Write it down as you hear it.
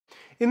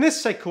In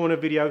this TechCorner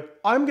video,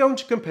 I'm going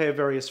to compare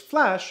various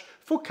flash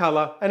for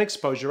color and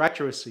exposure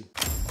accuracy.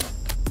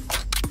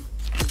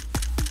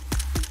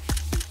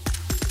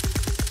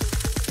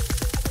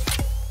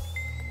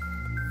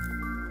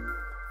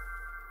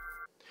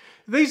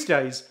 These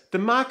days, the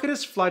market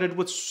is flooded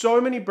with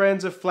so many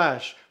brands of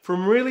flash,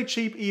 from really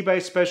cheap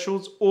eBay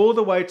specials all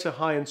the way to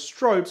high-end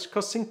strobes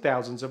costing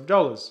thousands of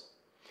dollars.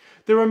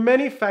 There are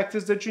many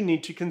factors that you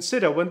need to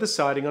consider when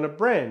deciding on a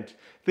brand.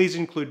 These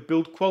include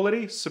build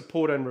quality,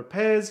 support and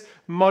repairs,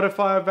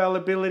 modifier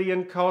availability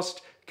and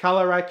cost,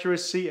 color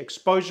accuracy,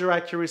 exposure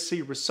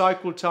accuracy,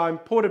 recycle time,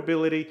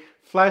 portability,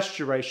 flash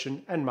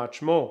duration, and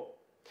much more.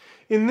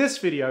 In this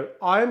video,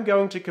 I am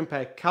going to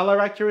compare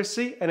color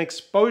accuracy and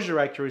exposure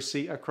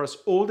accuracy across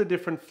all the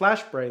different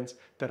flash brands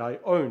that I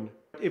own.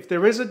 If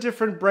there is a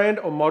different brand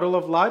or model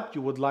of light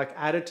you would like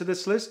added to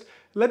this list,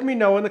 let me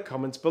know in the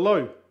comments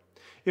below.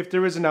 If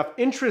there is enough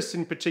interest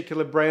in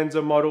particular brands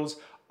or models,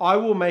 I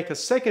will make a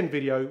second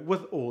video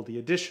with all the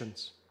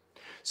additions.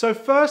 So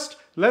first,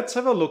 let's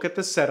have a look at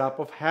the setup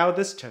of how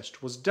this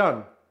test was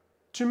done.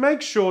 To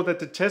make sure that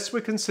the tests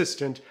were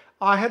consistent,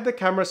 I had the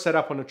camera set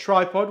up on a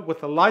tripod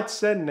with a light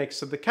stand next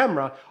to the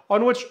camera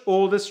on which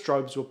all the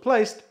strobes were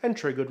placed and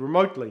triggered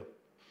remotely.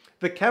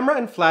 The camera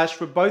and flash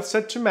were both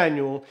set to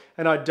manual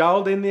and I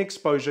dialed in the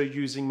exposure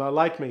using my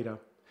light meter.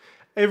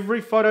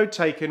 Every photo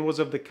taken was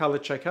of the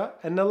ColorChecker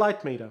and the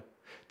light meter.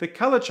 The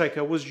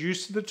ColorChecker was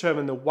used to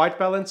determine the white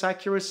balance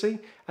accuracy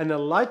and the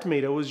light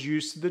meter was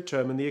used to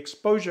determine the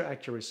exposure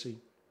accuracy.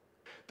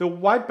 The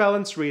white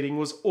balance reading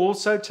was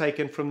also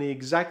taken from the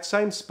exact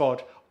same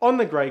spot on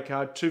the grey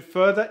card to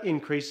further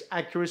increase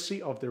accuracy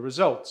of the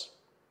results.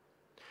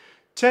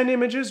 10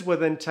 images were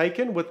then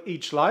taken with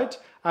each light,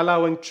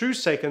 allowing 2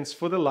 seconds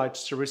for the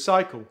lights to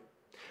recycle.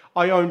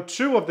 I own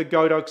 2 of the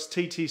Godox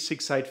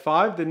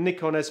TT685, the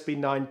Nikon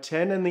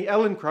SB910 and the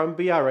Elinchrom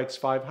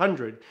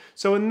BRX500,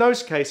 so in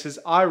those cases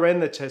I ran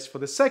the test for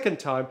the second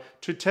time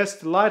to test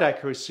the light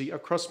accuracy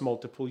across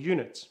multiple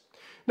units.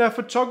 Now,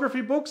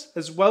 photography books,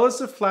 as well as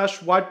the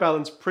flash white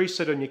balance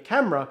preset on your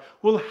camera,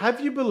 will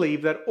have you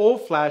believe that all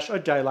flash are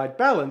daylight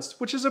balanced,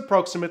 which is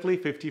approximately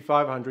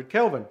 5500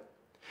 Kelvin.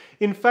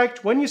 In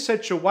fact, when you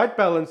set your white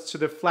balance to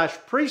the flash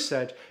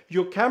preset,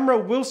 your camera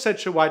will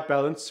set your white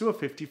balance to a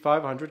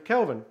 5500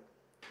 Kelvin.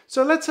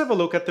 So let's have a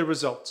look at the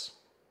results.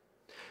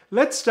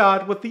 Let's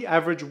start with the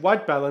average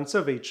white balance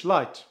of each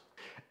light.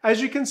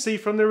 As you can see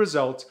from the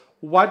results,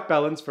 white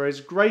balance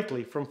varies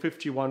greatly from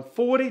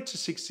 5140 to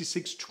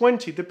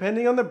 6620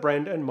 depending on the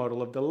brand and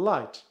model of the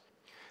light.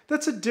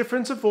 That's a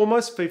difference of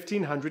almost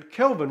 1500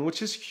 Kelvin,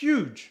 which is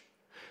huge.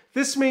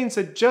 This means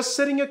that just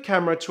setting your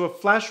camera to a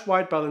flash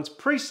white balance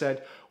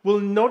preset will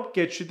not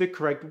get you the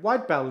correct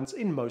white balance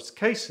in most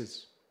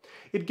cases.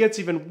 It gets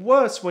even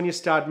worse when you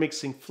start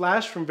mixing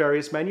flash from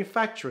various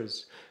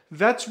manufacturers.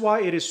 That's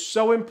why it is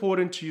so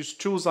important to use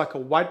tools like a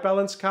white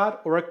balance card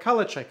or a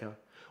color checker.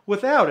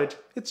 Without it,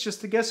 it's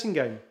just a guessing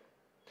game.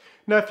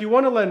 Now, if you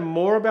want to learn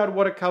more about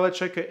what a color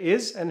checker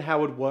is and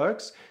how it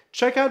works,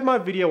 check out my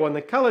video on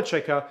the color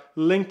checker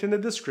linked in the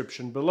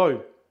description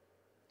below.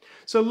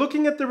 So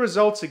looking at the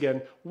results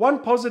again, one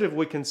positive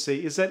we can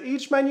see is that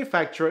each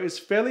manufacturer is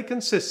fairly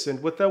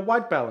consistent with their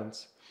white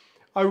balance.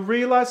 I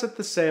realize that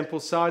the sample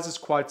size is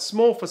quite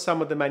small for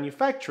some of the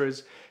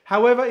manufacturers,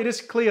 however it is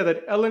clear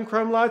that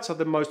Elinchrom lights are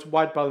the most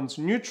white balance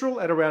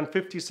neutral at around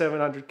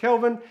 5700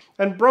 Kelvin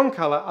and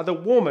Broncolor are the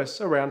warmest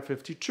around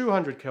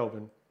 5200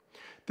 Kelvin.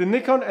 The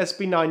Nikon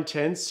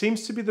SB910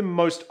 seems to be the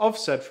most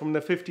offset from the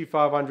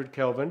 5500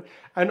 Kelvin,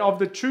 and of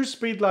the 2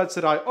 speedlights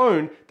that I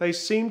own, they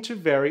seem to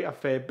vary a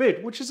fair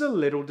bit, which is a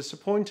little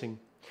disappointing.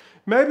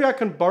 Maybe I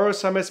can borrow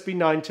some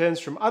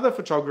SB910s from other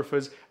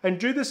photographers and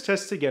do this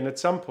test again at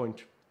some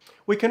point.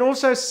 We can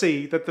also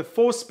see that the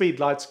 4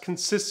 speedlights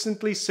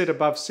consistently sit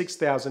above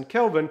 6000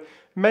 Kelvin,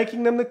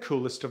 making them the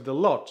coolest of the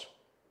lot.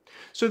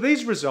 So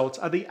these results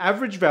are the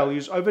average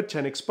values over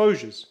 10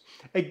 exposures.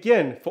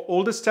 Again, for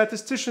all the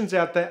statisticians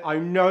out there, I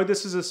know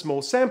this is a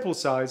small sample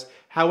size,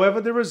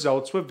 however the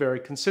results were very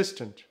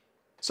consistent.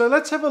 So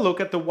let's have a look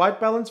at the white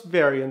balance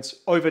variance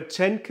over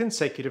 10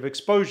 consecutive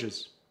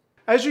exposures.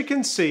 As you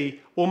can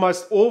see,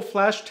 almost all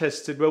flash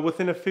tested were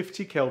within a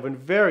 50 Kelvin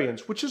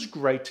variance, which is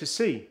great to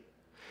see.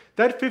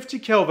 That 50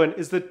 Kelvin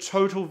is the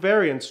total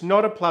variance,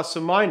 not a plus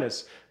or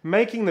minus,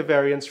 making the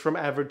variance from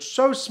average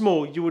so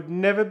small you would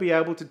never be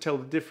able to tell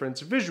the difference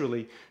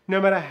visually,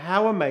 no matter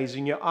how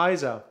amazing your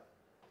eyes are.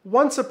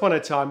 Once upon a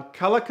time,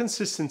 color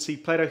consistency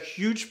played a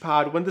huge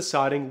part when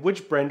deciding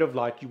which brand of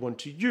light you want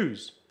to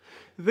use.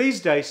 These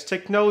days,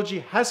 technology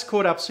has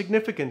caught up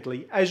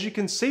significantly, as you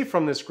can see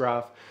from this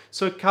graph,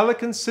 so color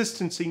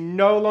consistency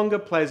no longer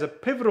plays a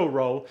pivotal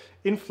role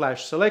in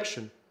flash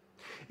selection.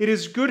 It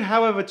is good,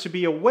 however, to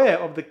be aware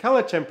of the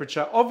color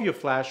temperature of your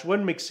flash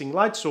when mixing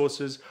light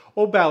sources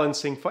or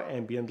balancing for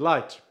ambient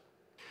light.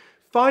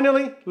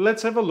 Finally,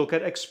 let's have a look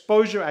at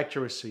exposure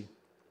accuracy.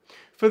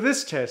 For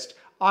this test,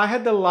 I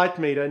had the light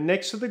meter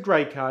next to the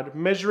grey card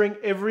measuring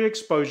every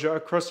exposure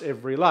across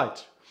every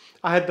light.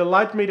 I had the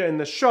light meter in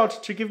the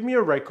shot to give me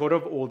a record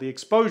of all the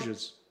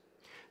exposures.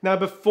 Now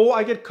before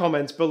I get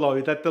comments below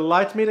that the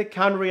light meter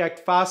can't react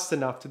fast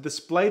enough to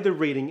display the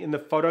reading in the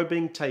photo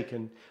being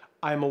taken,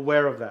 I am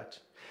aware of that.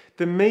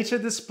 The meter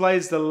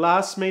displays the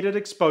last metered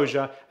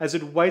exposure as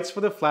it waits for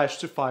the flash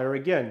to fire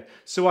again,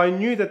 so I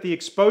knew that the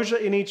exposure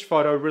in each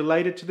photo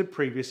related to the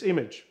previous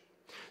image.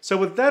 So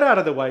with that out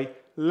of the way,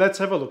 let's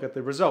have a look at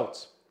the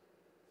results.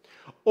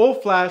 All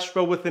flash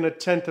were within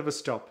 1/10 of a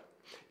stop.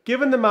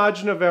 Given the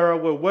margin of error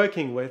we're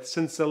working with,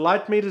 since the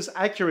light meter's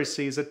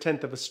accuracy is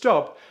 1/10 of a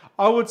stop,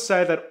 I would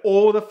say that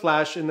all the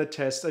flash in the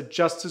test are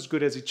just as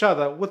good as each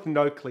other with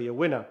no clear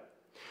winner.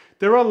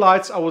 There are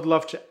lights I would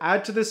love to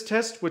add to this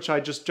test which I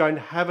just don't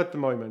have at the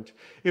moment.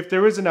 If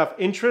there is enough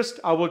interest,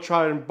 I will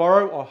try and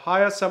borrow or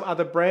hire some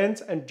other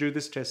brands and do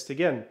this test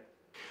again.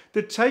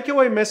 The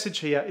takeaway message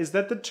here is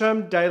that the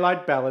term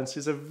daylight balance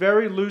is a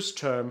very loose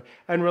term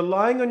and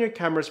relying on your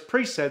camera's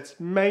presets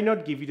may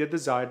not give you the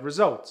desired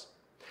results.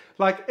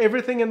 Like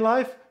everything in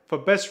life, for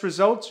best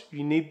results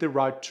you need the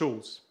right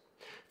tools.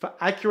 For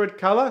accurate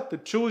color, the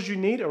tools you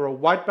need are a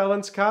white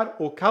balance card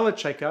or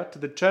ColorChecker to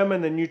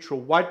determine the neutral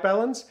white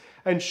balance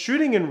and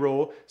shooting in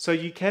RAW so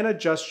you can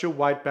adjust your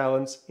white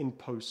balance in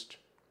post.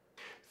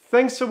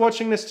 Thanks for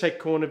watching this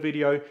TechCorner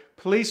video.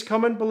 Please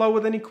comment below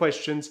with any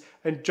questions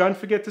and don't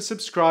forget to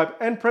subscribe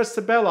and press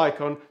the bell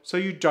icon so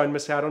you don't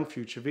miss out on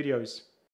future videos.